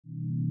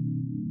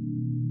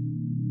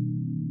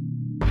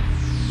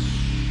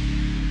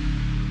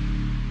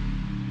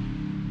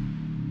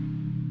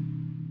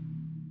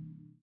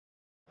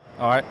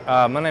All right,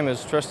 my name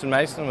is Tristan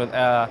Mason with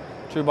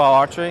True Ball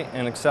Archery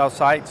and Axcel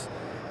Sights,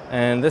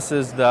 and this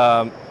is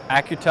the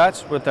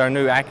Accutouch with our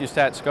new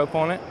Accustat scope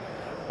on it.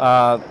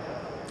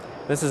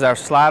 This is our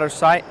slider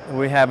sight.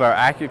 We have our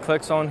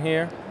Accu-clicks on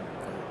here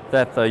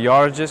that the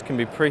yardages can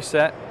be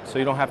preset, so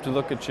you don't have to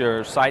look at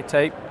your sight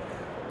tape.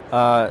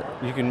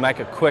 You can make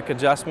a quick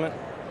adjustment.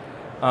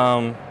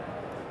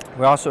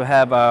 We also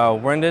have a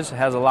windage that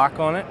has a lock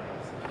on it.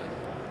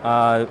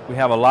 We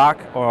have a lock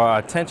or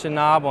a tension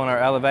knob on our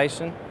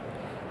elevation.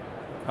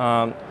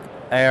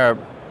 Our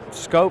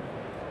scope,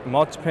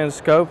 multi-pin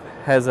scope,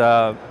 has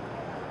a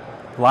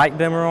light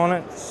dimmer on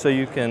it, so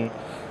you can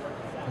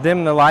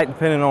dim the light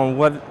depending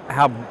on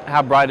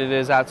how bright it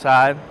is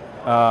outside.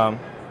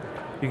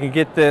 You can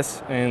get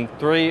this in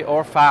 3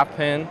 or 5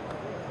 pin. You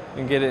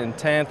can get it in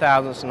 10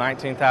 thousandths,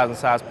 19,000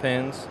 size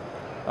pins.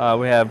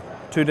 We have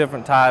 2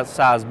 different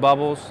size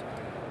bubbles.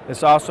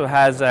 This also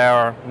has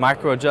our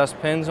micro adjust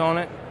pins on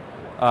it.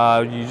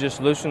 You just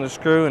loosen the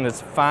screw and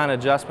it's a fine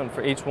adjustment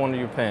for each one of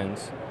your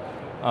pins.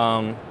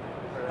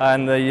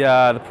 And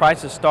the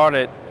prices start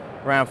at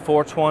around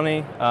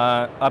 $420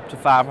 up to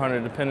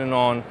 $500 depending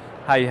on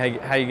how you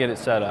get it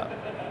set up.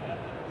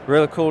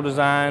 Really cool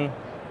design,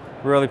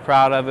 really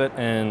proud of it,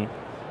 and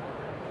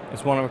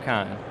it's one of a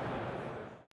kind.